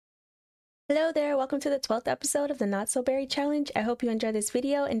Hello there, welcome to the 12th episode of the Not So Berry Challenge. I hope you enjoy this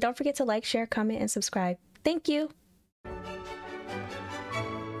video and don't forget to like, share, comment, and subscribe. Thank you!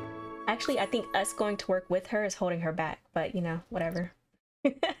 Actually, I think us going to work with her is holding her back, but you know, whatever.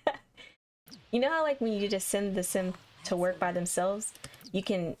 You know how like when you just send the sim to work by themselves, you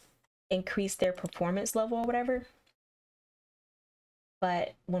can increase their performance level or whatever?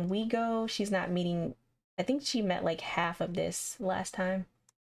 But when we go, she's not meeting, I think she met like half of this last time.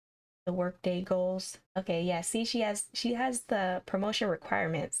 The workday goals. Okay, yeah, see, she has the promotion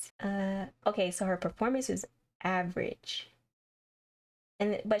requirements. Okay, so her performance is average.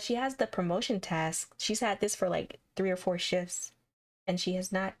 But she has the promotion task. She's had this for like 3 or 4 shifts and she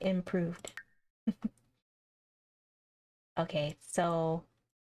has not improved. Okay, so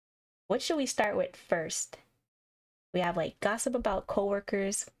what should we start with first? We have like gossip about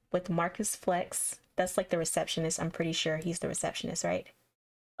coworkers with Marcus Flex. That's like the receptionist. I'm pretty sure he's the receptionist, right?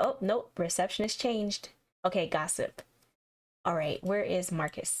 Oh, nope, receptionist changed. Okay, gossip. All right, where is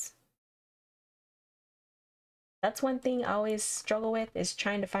Marcus? That's one thing I always struggle with, is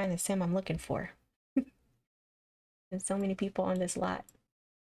trying to find the sim I'm looking for. There's so many people on this lot.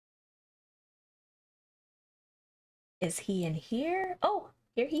 Is he in here? Oh,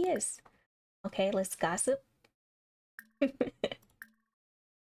 here he is. Okay, let's gossip.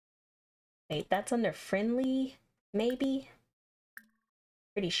 Wait, that's under friendly, maybe?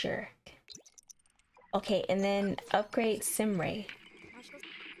 Pretty sure. Okay, and then upgrade Simray.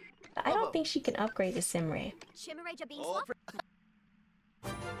 I don't think she can upgrade the Simray.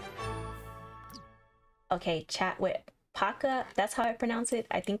 Okay, chat with Paka. That's how I pronounce it.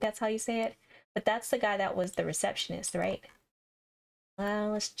 I think that's how you say it. But that's the guy that was the receptionist, right? Well,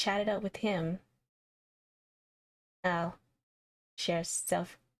 let's chat it up with him. I'll share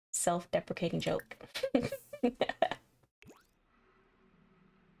self-deprecating joke.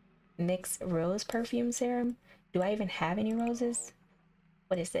 Mix rose perfume serum. Do I even have any roses?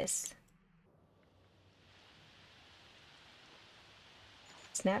 What is this?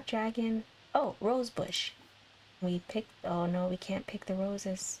 Snapdragon. Oh, rose bush. We picked. Oh no, we can't pick the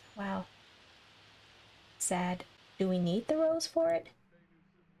roses. Wow. Sad. Do we need the rose for it?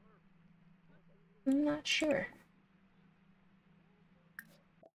 I'm not sure.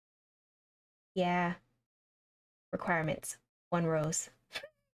 Yeah. Requirements. 1 rose.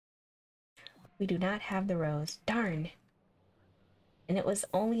 We do not have the rose. Darn. And it was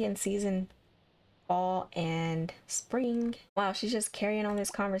only in season fall and spring. Wow, she's just carrying on this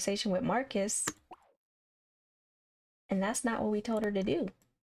conversation with Marcus. And that's not what we told her to do.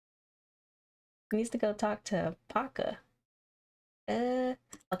 She needs to go talk to Paka.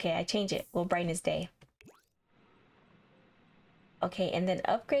 Okay, I change it. We'll brighten his day. Okay, and then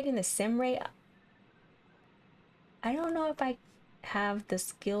upgrading the Simray. I don't know if I have the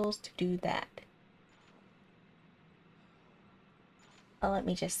skills to do that. Oh, let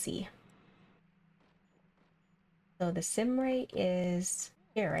me just see. So the Simray is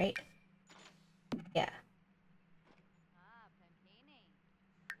here, right? Yeah.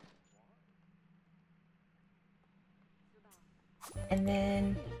 And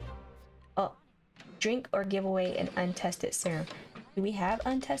then, oh, drink or give away an untested serum. Do we have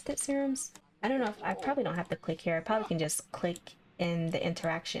untested serums? I don't know if I probably don't have to click here. I probably can just click in the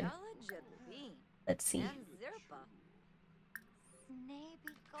interaction. Let's see.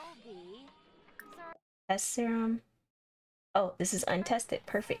 Test serum. Oh, this is untested.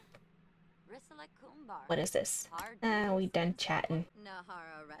 Perfect. What is this? We done chatting.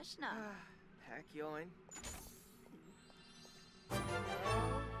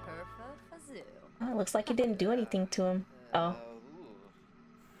 Oh, looks like it didn't do anything to him. Oh.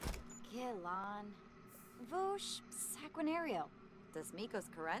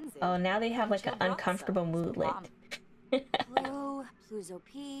 Oh, now they have like an uncomfortable mood lit.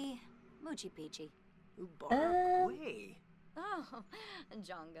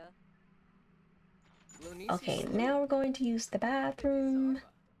 Okay, now we're going to use the bathroom.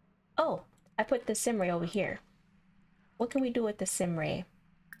 Oh, I put the Simray over here. What can we do with the Simray?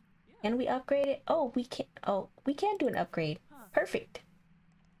 Can we upgrade it? Oh, we can. Oh, we can do an upgrade. Perfect.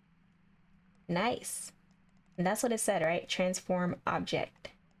 Nice. And that's what it said, right? Transform object.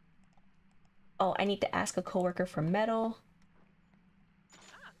 Oh, I need to ask a coworker for metal.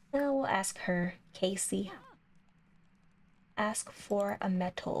 Now we'll ask her, Casey. Ask for a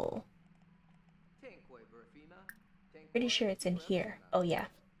metal. Pretty sure it's in here. Oh yeah.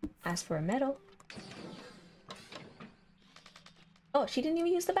 Ask for a metal. Oh, she didn't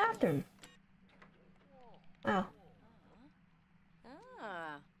even use the bathroom. Wow.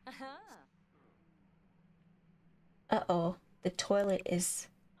 Uh-oh. The toilet is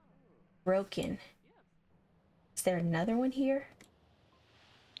Broken. Is there another one here?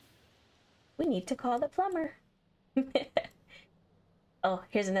 We need to call the plumber. Oh,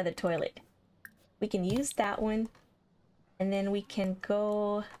 here's another toilet. We can use that one. And then we can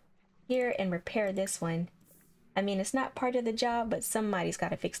go here and repair this one. I mean, it's not part of the job, but somebody's got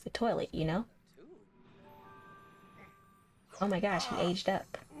to fix the toilet, you know? Oh my gosh, he aged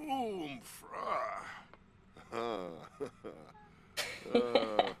up.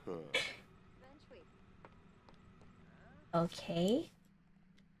 Okay.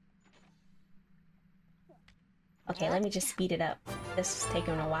 Okay, let me just speed it up. This is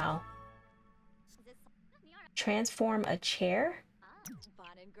taking a while. Transform a chair?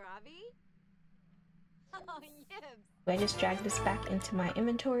 Do I just drag this back into my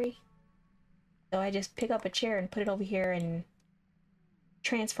inventory? So I just pick up a chair and put it over here and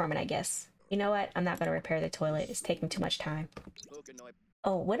transform it, I guess. You know what? I'm not going to repair the toilet. It's taking too much time.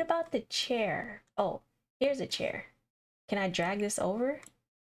 Oh, what about the chair? Oh, here's a chair. Can I drag this over?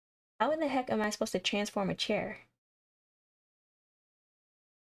 How in the heck am I supposed to transform a chair?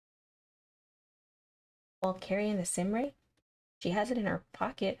 While carrying the sim ray? She has it in her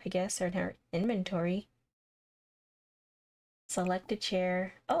pocket, I guess, or in her inventory. Select a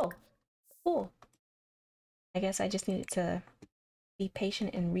chair. Oh, cool. I guess I just needed to be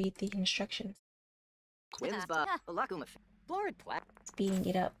patient and read the instructions. Speeding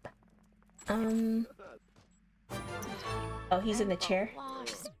it up. Oh, he's in the chair.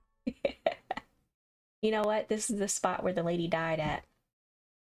 You know what? This is the spot where the lady died at.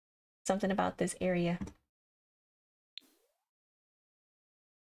 Something about this area.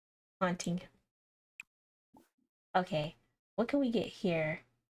 Haunting. Okay, what can we get here?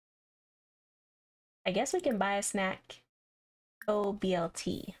 I guess we can buy a snack. Oh,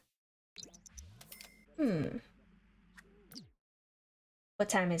 BLT. What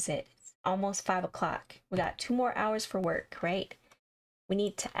time is it? It's almost 5 o'clock. We got 2 more hours for work, right? We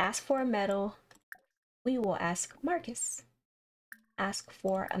need to ask for a medal. We will ask Marcus. Ask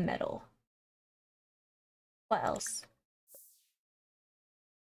for a medal. What else?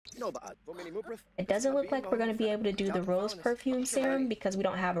 It doesn't look like we're going to be able to do the rose perfume serum because we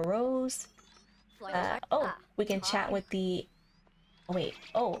don't have a rose. Oh, we can chat with the... Oh, wait.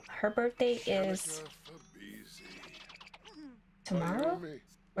 Oh, her birthday is... tomorrow?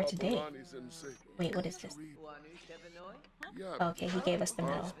 Or today? Wait, what is this? Okay, he gave us the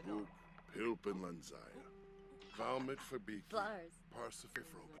medal.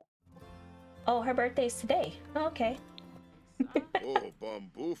 Oh, her birthday's today. Oh, okay.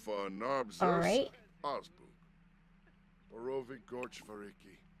 Alright.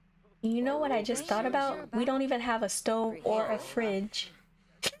 You know what I just thought about? We don't even have a stove or a fridge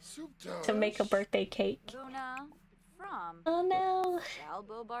to make a birthday cake. Oh no.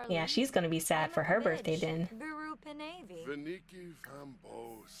 Yeah, she's gonna be sad for her birthday then.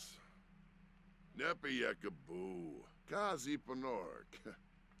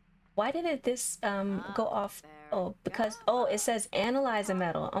 Why didn't this go off? Oh, because it says analyze a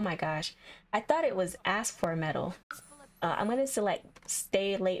medal. Oh my gosh. I thought it was ask for a medal. I'm gonna select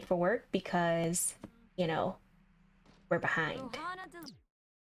stay late for work because, you know, we're behind.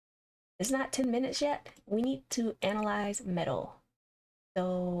 It's not 10 minutes yet. We need to analyze metal.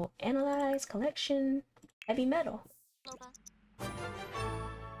 So analyze collection heavy metal.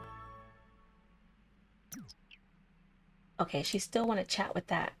 Okay, she still want to chat with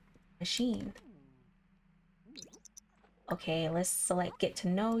that machine. Okay, let's select get to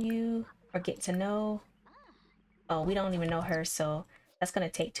know you or get to know. Oh, we don't even know her, so that's gonna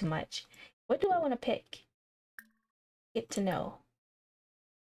take too much. What do I want to pick? Get to know.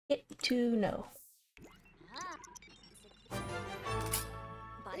 Get to know.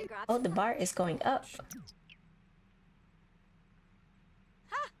 Oh, the bar is going up.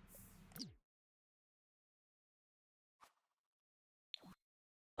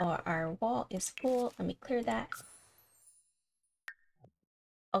 Oh, our wall is full. Let me clear that.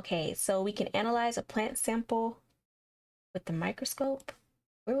 Okay, so we can analyze a plant sample with the microscope.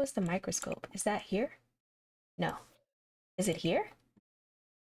 Where was the microscope? Is that here? No. Is it here?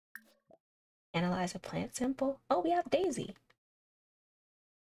 Analyze a plant sample. Oh, we have Daisy.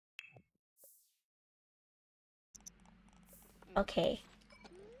 Okay.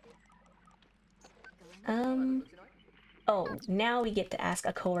 Oh, now we get to ask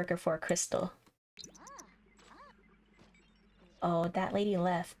a coworker for a crystal. Oh, that lady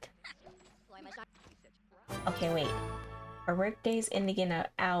left. Okay, wait. Our workday's ending in an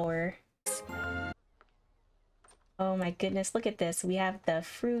hour. Oh my goodness, look at this. We have the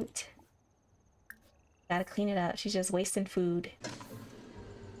fruit. Gotta clean it up. She's just wasting food.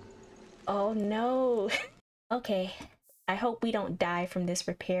 Oh no. Okay. I hope we don't die from this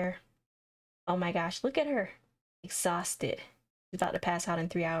repair. Oh my gosh, look at her. Exhausted. She's about to pass out in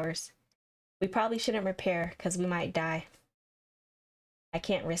 3 hours. We probably shouldn't repair because we might die. I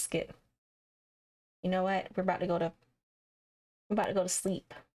can't risk it. You know what? We're about to go to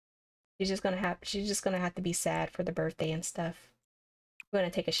sleep. She's just gonna have to be sad for the birthday and stuff. We're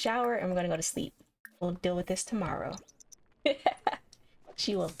gonna take a shower and we're gonna go to sleep. We'll deal with this tomorrow.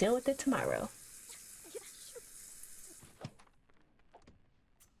 She will deal with it tomorrow.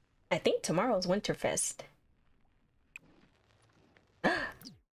 I think tomorrow's Winterfest.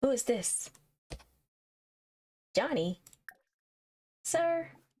 Who is this? Johnny?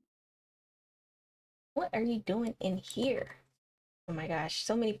 Sir? What are you doing in here? Oh my gosh,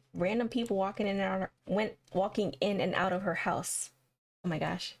 so many random people walking in and out, walking in and out of her house. Oh my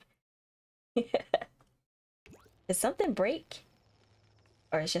gosh. Did something break?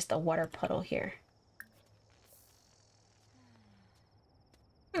 Or it's just a water puddle here?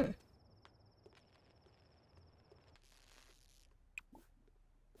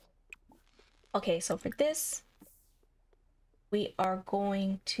 Okay, so for this, we are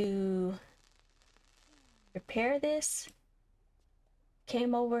going to repair this.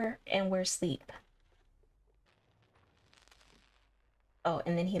 Came over and we're asleep. Oh,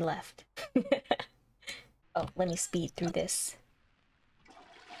 and then he left. Oh, let me speed through this.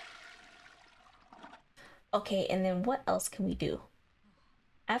 Okay, and then what else can we do?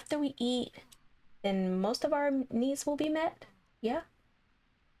 After we eat, then most of our needs will be met. Yeah?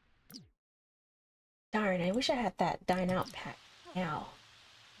 Darn, I wish I had that dine out pack now.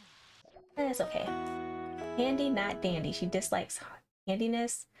 That's okay. Handy, not dandy. She dislikes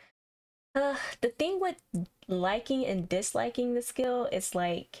handiness. The thing with liking and disliking the skill is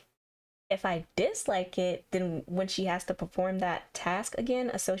like, if I dislike it, then when she has to perform that task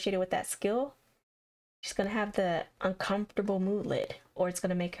again associated with that skill, she's gonna have the uncomfortable moodlet, or it's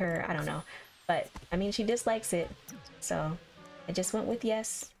gonna make her, I don't know. But I mean, she dislikes it, so I just went with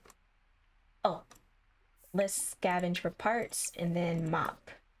yes. Oh, let's scavenge for parts and then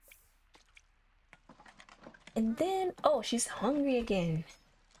mop. And then, oh, she's hungry again.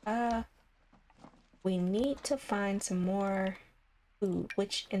 We need to find some more food,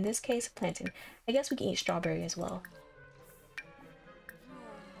 which in this case, plantain. I guess we can eat strawberry as well.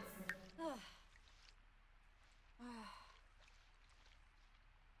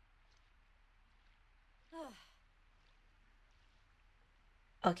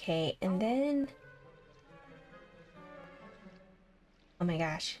 Okay, and then, oh my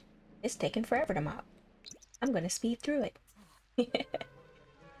gosh, it's taking forever to mop. I'm gonna speed through it.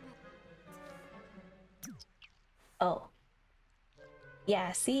 Oh,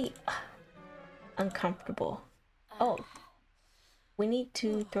 yeah, see, uncomfortable. Oh, we need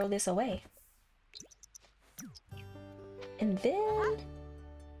to throw this away. And then,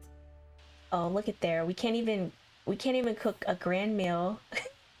 oh, look at there. We can't even cook a grand meal.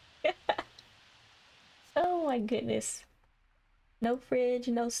 Oh my goodness. No fridge,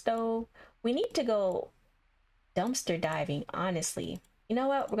 no stove. We need to go dumpster diving, honestly. You know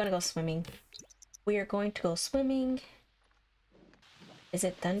what? We're gonna go swimming. We are going to go swimming. Is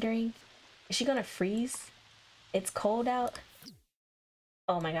it thundering? Is she gonna freeze? It's cold out.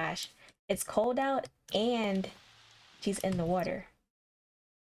 Oh my gosh. It's cold out and she's in the water.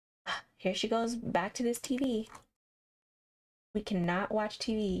 Here she goes back to this TV. We cannot watch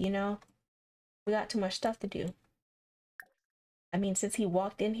TV, you know? We got too much stuff to do. I mean, since he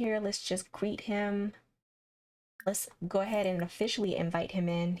walked in here, let's just greet him. Let's go ahead and officially invite him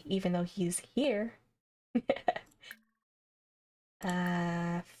in, even though he's here.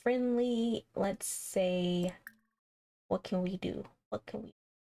 Friendly, let's say, what can we do?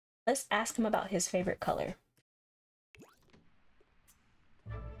 Let's ask him about his favorite color.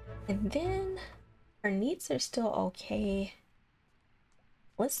 And then our needs are still okay.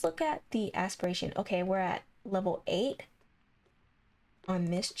 Let's look at the aspiration. Okay, we're at level 8 on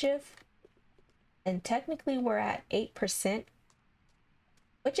mischief. And technically we're at 8%,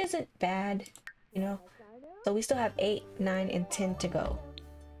 which isn't bad, you know? So we still have 8, 9, and 10 to go.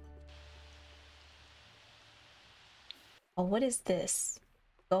 Oh, what is this?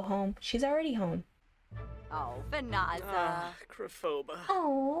 Go home. She's already home. Oh, Vanaza. Ah, Craphoba.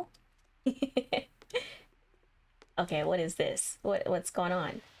 Oh. Okay, what is this? What's going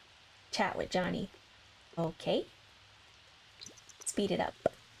on? Chat with Johnny. Okay. Speed it up.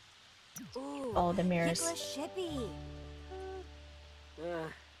 Ooh, Oh, the mirrors.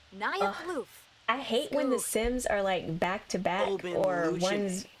 I hate when the Sims are like back to back, or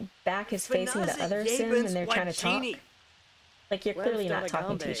one's back is facing the other Sim and they're trying to talk. Like you're clearly not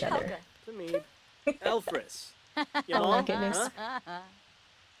talking to each other. Me. Elfris. Oh my goodness.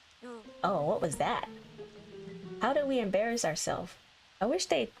 Oh, what was that? How did we embarrass ourselves? I wish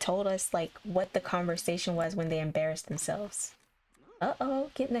they told us like what the conversation was when they embarrassed themselves.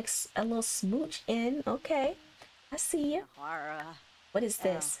 Uh-oh, getting a little smooch in. Okay, I see you. What is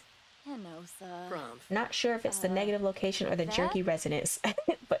this? Not sure if it's the negative location or the jerky resonance,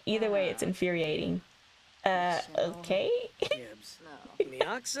 but either way, it's infuriating. Okay.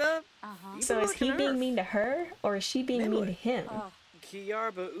 So is he being mean to her, or is she being mean to him?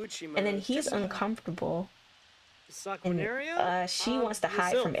 And then he's uncomfortable. And she wants to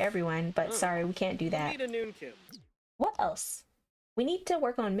hide from everyone, but sorry, we can't do that. What else? We need to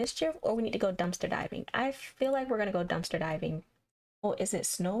work on mischief, or we need to go dumpster diving. I feel like we're gonna go dumpster diving. Oh, is it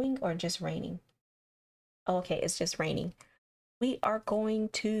snowing or just raining? Oh, okay, it's just raining. We are going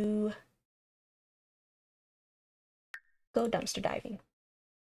to go dumpster diving.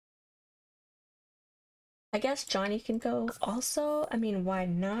 I guess Johnny can go also. I mean, why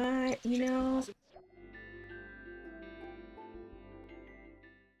not, you know?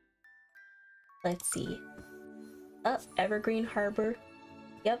 Let's see. Up, Evergreen Harbor.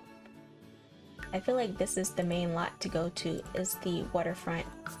 Yep. I feel like this is the main lot to go to, is the waterfront.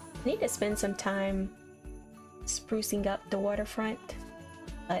 I need to spend some time sprucing up the waterfront,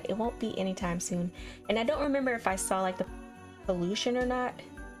 but it won't be anytime soon. And I don't remember if I saw like the pollution or not.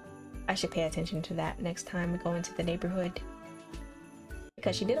 I should pay attention to that next time we go into the neighborhood,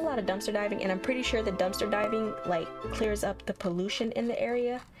 because she did a lot of dumpster diving, and I'm pretty sure the dumpster diving like clears up the pollution in the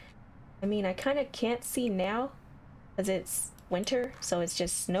area. I mean, I kind of can't see now because it's winter, so it's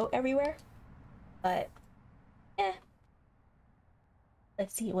just snow everywhere, but eh.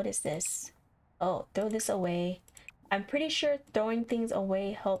 Let's see, what is this? Oh, throw this away. I'm pretty sure throwing things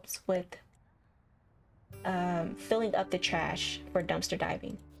away helps with filling up the trash for dumpster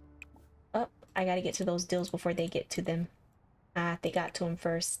diving. Oh, I gotta get to those deals before they get to them. Ah, they got to them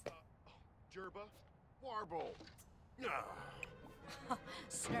first.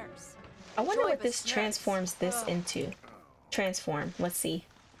 I wonder what this transforms this into. Transform, let's see.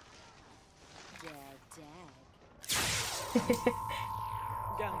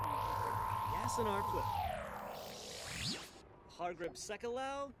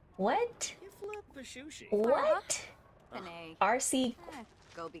 What? What? RC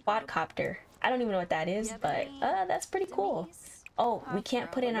quadcopter. I don't even know what that is, but that's pretty cool. Oh, we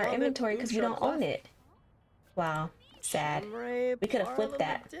can't put it in our inventory because we don't own it. Wow, sad. We could have flipped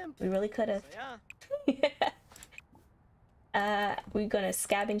that. We really could have. We're gonna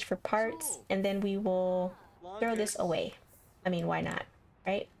scavenge for parts, and then we will throw this away. I mean, why not,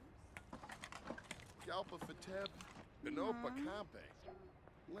 right?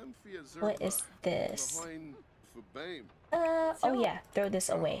 What is this? Oh yeah, throw this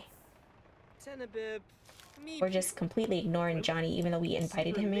away. We're just completely ignoring Johnny, even though we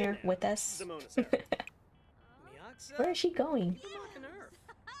invited him here with us. Where is she going?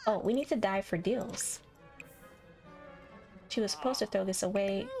 Oh, we need to dive for deals. She was supposed to throw this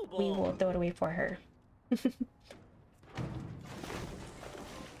away. We will throw it away for her.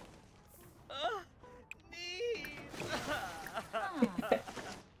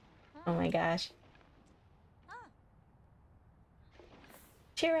 Oh my gosh.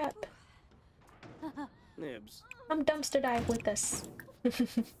 Cheer up. Nibs. Come dumpster dive with us.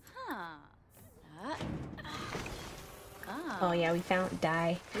 Oh yeah, we found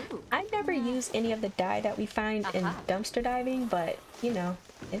dye. I never use any of the dye that we find in dumpster diving, but you know,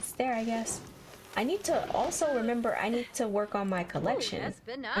 it's there, I guess. I need to also remember I need to work on my collection.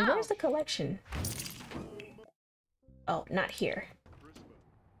 And where's the collection? Oh, not here.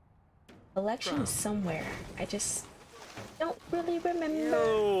 Collection is somewhere. I just don't really remember.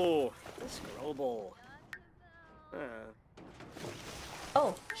 No, this global.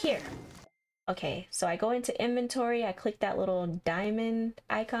 Oh, here. Okay, so I go into inventory, I click that little diamond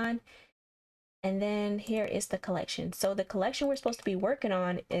icon, and then here is the collection. So the collection we're supposed to be working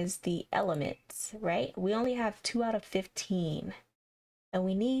on is the elements, right? We only have 2 out of 15, and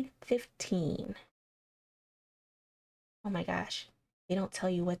we need 15. Oh my gosh, they don't tell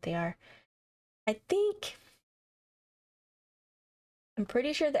you what they are. I'm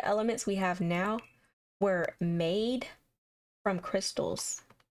pretty sure the elements we have now were made from crystals.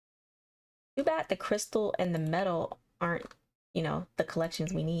 Too bad the crystal and the metal aren't, you know, the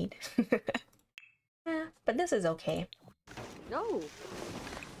collections we need. Yeah, but this is okay. No.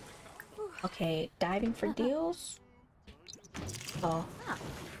 Okay, diving for deals. Oh,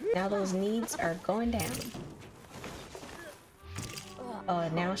 now those needs are going down. Oh,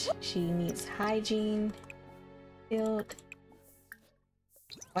 now she needs hygiene. Build.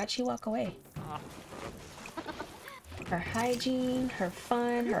 Why'd she walk away? Her hygiene, her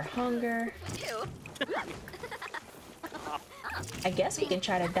fun, her hunger. I guess we can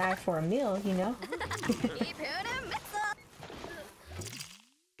try to dive for a meal, you know?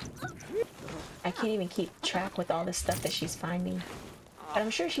 I can't even keep track with all the stuff that she's finding. But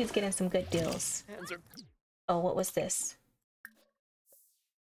I'm sure she's getting some good deals. Oh, what was this?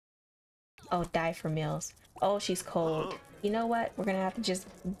 Oh, dive for meals. Oh, she's cold. You know what? We're gonna have to just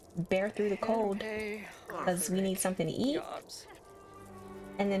bear through the cold. Because we need something to eat.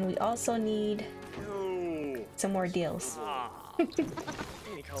 And then we also need some more deals.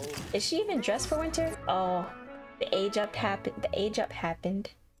 Is she even dressed for winter? Oh, the age up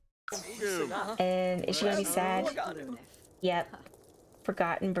happened. And is she gonna be sad? Yep.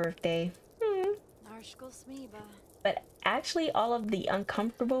 Forgotten birthday. But actually all of the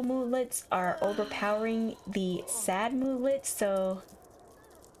uncomfortable moodlets are overpowering the sad moodlets, so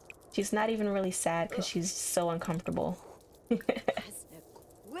she's not even really sad because she's so uncomfortable.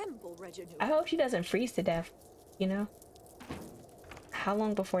 I hope she doesn't freeze to death, you know? How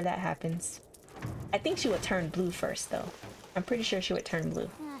long before that happens? I think she would turn blue first though. I'm pretty sure she would turn blue.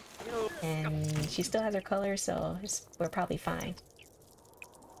 And she still has her color, so we're probably fine.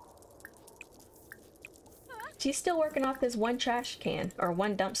 She's still working off this one trash can, or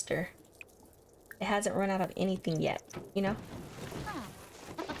one dumpster. It hasn't run out of anything yet, you know?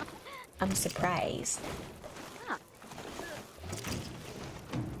 I'm surprised.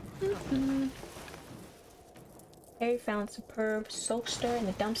 Harry found superb soapster in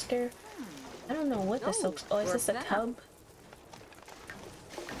the dumpster. I don't know what the soap... Oh, is this a tub?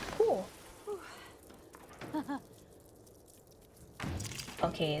 Cool.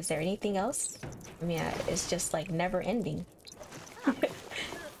 Okay, is there anything else? I mean, it's just like never ending.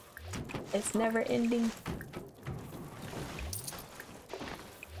 It's never ending.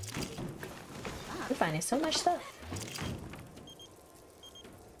 We're finding so much stuff.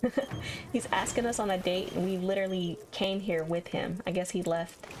 He's asking us on a date and we literally came here with him. I guess he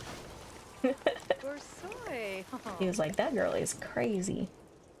left. He was like, that girl is crazy.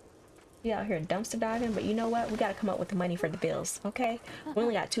 We out here dumpster diving, but you know what? We gotta come up with the money for the bills, okay? We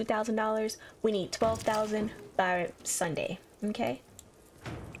only got $2,000. We need $12,000 by Sunday, okay?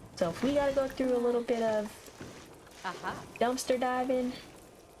 So if we gotta go through a little bit of dumpster diving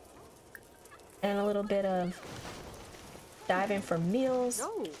and a little bit of diving for meals,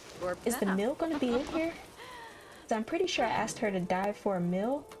 is the meal gonna be in here? So I'm pretty sure I asked her to dive for a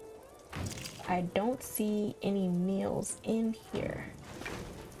meal. I don't see any meals in here.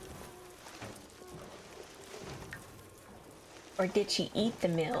 Or did she eat the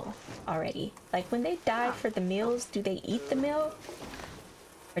meal already? Like when they dive for the meals, do they eat the meal?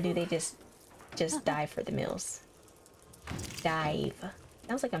 Or do they just dive for the meals? Dive.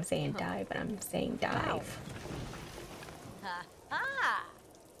 Sounds like I'm saying die, but I'm saying dive.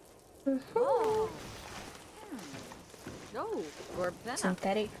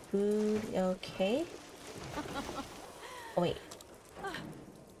 Synthetic food, okay. Oh wait.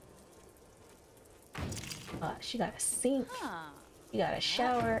 She got a sink. She got a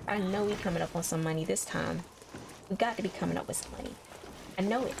shower. I know we coming up on some money this time. We got to be coming up with some money. I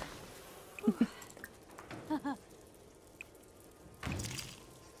know it.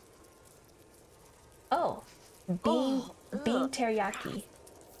 Oh, bean teriyaki.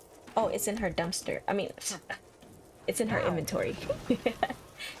 Oh, it's in her dumpster. I mean, it's in her inventory.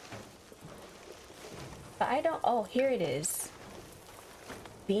 But I don't. Oh, here it is.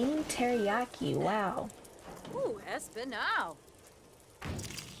 Bean teriyaki. Wow. Ooh, Espinal.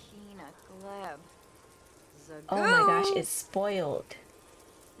 Oh my gosh, it's spoiled.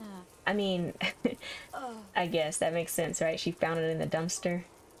 I mean, I guess that makes sense, right? She found it in the dumpster.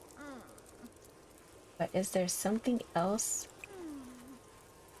 But is there something else?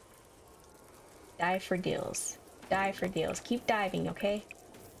 Dive for deals. Dive for deals. Keep diving, okay?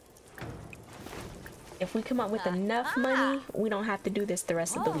 If we come up with enough money, we don't have to do this the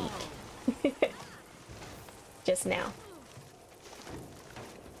rest of the week. Just now.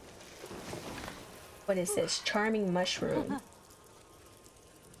 What is this? Charming mushroom.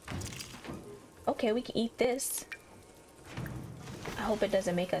 Okay, we can eat this. I hope it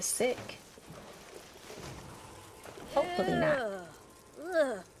doesn't make us sick. Hopefully not.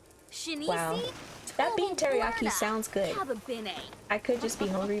 Wow. That bean teriyaki sounds good. I could just be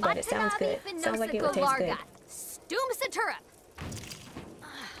hungry, but it sounds good. Sounds like it would taste good.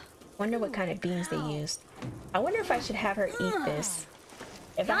 Wonder what kind of beans they used. I wonder if I should have her eat this.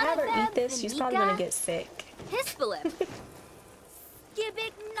 If I have her eat this, she's probably gonna get sick.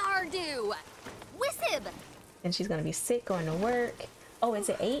 And she's gonna be sick going to work. Oh, is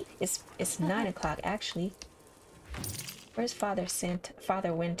it 8? It's 9 o'clock actually. Where's Father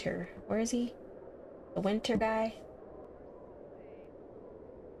Winter? Where is he? The winter guy?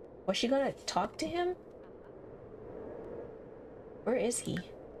 Was she gonna talk to him? Where is he?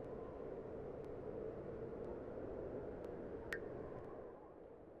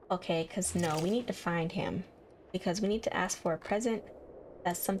 Okay, because no, we need to find him. Because we need to ask for a present.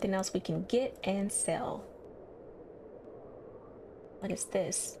 That's something else we can get and sell. What is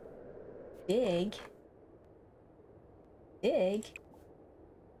this? Dig? Dig?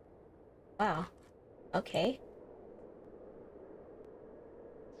 Wow. Okay.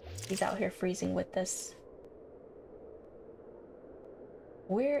 He's out here freezing with us.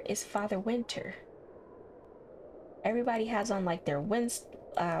 Where is Father Winter? Everybody has on like their what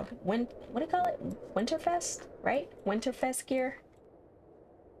do you call it? Winterfest, right? Winterfest gear.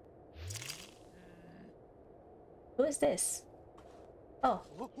 Who is this? Oh.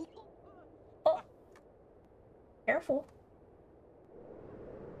 Oh. Careful.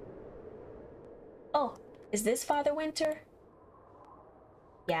 Oh, is this Father Winter?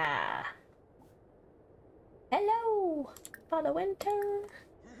 Yeah. Hello, Father Winter.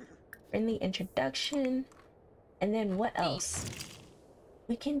 Friendly introduction. And then what else?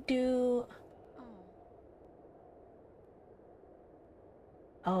 We can do...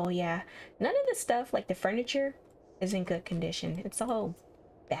 Oh yeah. None of the stuff, like the furniture, is in good condition. It's all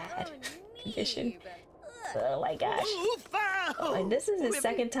bad condition. Oh my gosh. Oh, this is his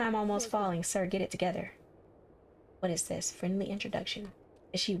second time almost falling. Sir, get it together. What is this? Friendly introduction.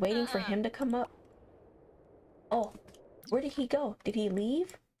 Is she waiting for him to come up? Oh, where did he go? Did he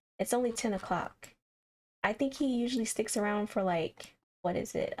leave? It's only 10 o'clock. I think he usually sticks around for like, what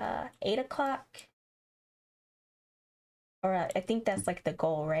is it? 8 o'clock? Or I think that's like the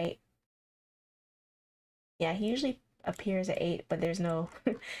goal, right? Yeah, he usually appears at 8, but there's no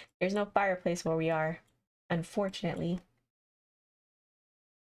there's no fireplace where we are, unfortunately.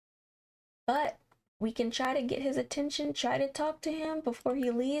 But we can try to get his attention, try to talk to him before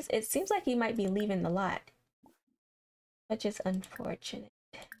he leaves. It seems like he might be leaving the lot, which is unfortunate.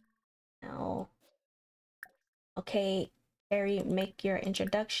 No. Okay, Carrie, make your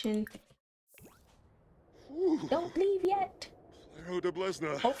introduction. Don't leave yet.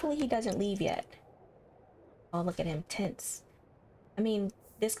 Hopefully he doesn't leave yet. Oh, look at him, tense. I mean,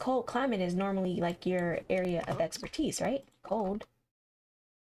 this cold climate is normally like your area of expertise, right? Cold.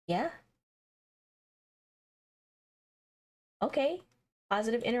 Yeah? Okay.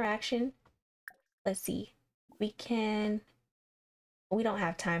 Positive interaction. Let's see. We don't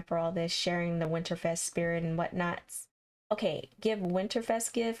have time for all this sharing the Winterfest spirit and whatnots. Okay, give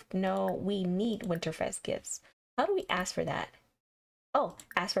Winterfest gift. No, we need Winterfest gifts. How do we ask for that? Oh,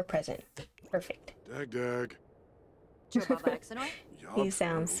 ask for present. Perfect. Dag. He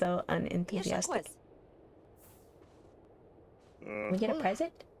sounds so unenthusiastic. Can we get a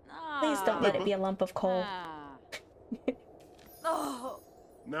present? Please don't let it be a lump of coal.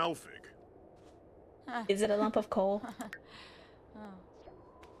 Nalfig. Is it a lump of coal?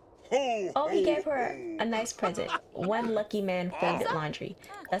 Ho, Oh, he gave her a nice present. One lucky man folded laundry.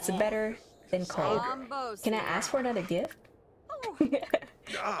 That's better than coal. Can I ask for another gift?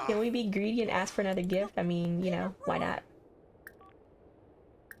 Can we be greedy and ask for another gift? I mean, you know, why not?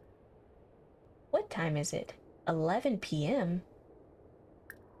 What time is it? 11 p.m.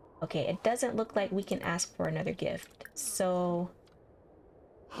 Okay, it doesn't look like we can ask for another gift. So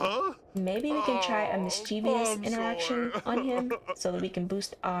maybe we can try a mischievous interaction on him so that we can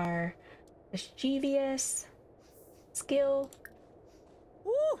boost our mischievous skill.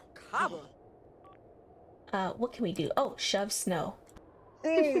 Ooh, cobble. What can we do? Oh, shove snow.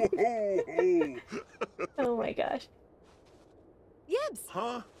 Oh my gosh. Yibs.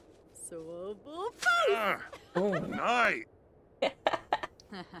 Huh? So Boom. Night.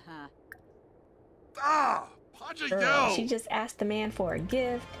 Podja Girl, yell. she just asked the man for a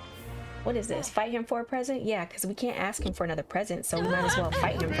gift. What is this? Fight him for a present? Yeah, because we can't ask him for another present, so we might as well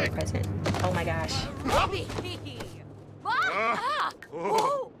fight him for a present. Oh my gosh.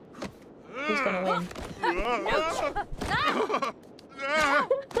 Who's gonna win?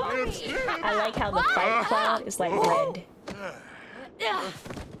 I like how the fight cloud is like red.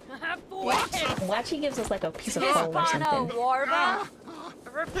 Watch, he gives us like a piece of coal or something.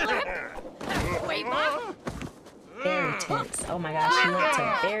 Very tense. Oh my gosh, he went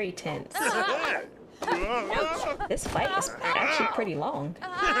to very tense. This fight is actually pretty long.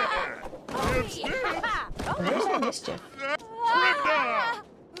 Where's our mischief?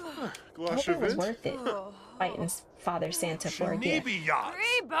 Hope it was worth it. Fighting Father Santa for a gift.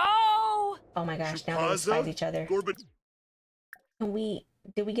 Oh my gosh, now they despise each other.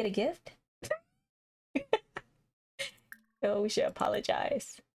 Did we get a gift? Oh, we should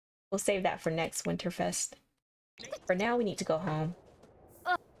apologize. We'll save that for next Winterfest. For now, we need to go home.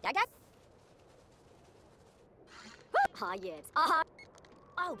 Yes.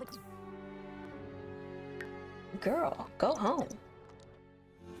 Oh, but Girl, go home.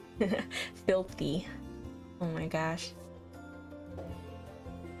 Filthy. Oh my gosh.